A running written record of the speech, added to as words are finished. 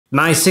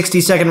My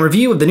 60-second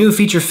review of the new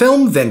feature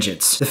film,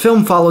 Vengeance. The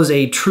film follows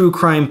a true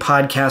crime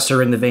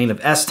podcaster in the vein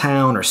of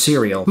S-Town or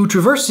Serial, who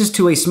traverses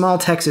to a small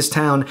Texas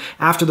town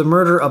after the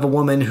murder of a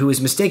woman who is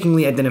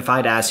mistakenly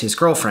identified as his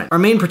girlfriend. Our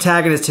main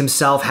protagonist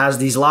himself has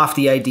these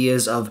lofty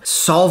ideas of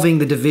solving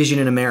the division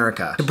in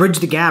America, to bridge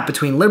the gap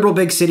between liberal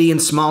big city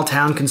and small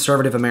town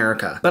conservative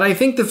America. But I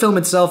think the film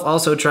itself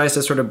also tries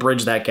to sort of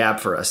bridge that gap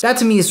for us. That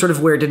to me is sort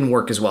of where it didn't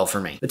work as well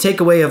for me. The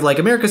takeaway of like,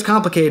 America's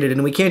complicated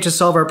and we can't just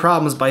solve our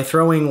problems by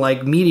throwing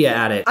like media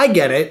at it. I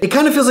get it. It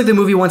kind of feels like the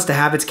movie wants to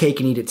have its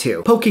cake and eat it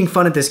too, poking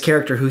fun at this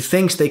character who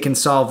thinks they can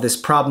solve this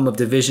problem of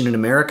division in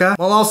America,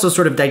 while also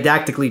sort of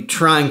didactically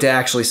trying to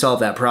actually solve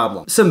that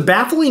problem. Some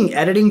baffling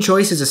editing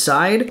choices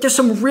aside, there's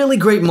some really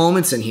great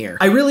moments in here.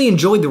 I really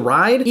enjoyed the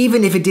ride,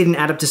 even if it didn't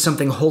add up to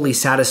something wholly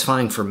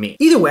satisfying for me.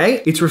 Either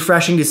way, it's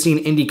refreshing to see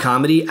an indie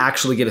comedy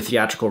actually get a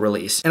theatrical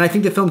release, and I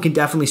think the film can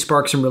definitely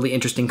spark some really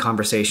interesting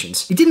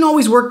conversations. It didn't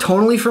always work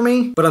tonally for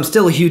me, but I'm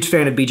still a huge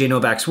fan of BJ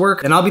Novak's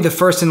work, and I'll be the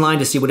first in line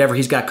to see whatever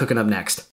he's got cooking up next.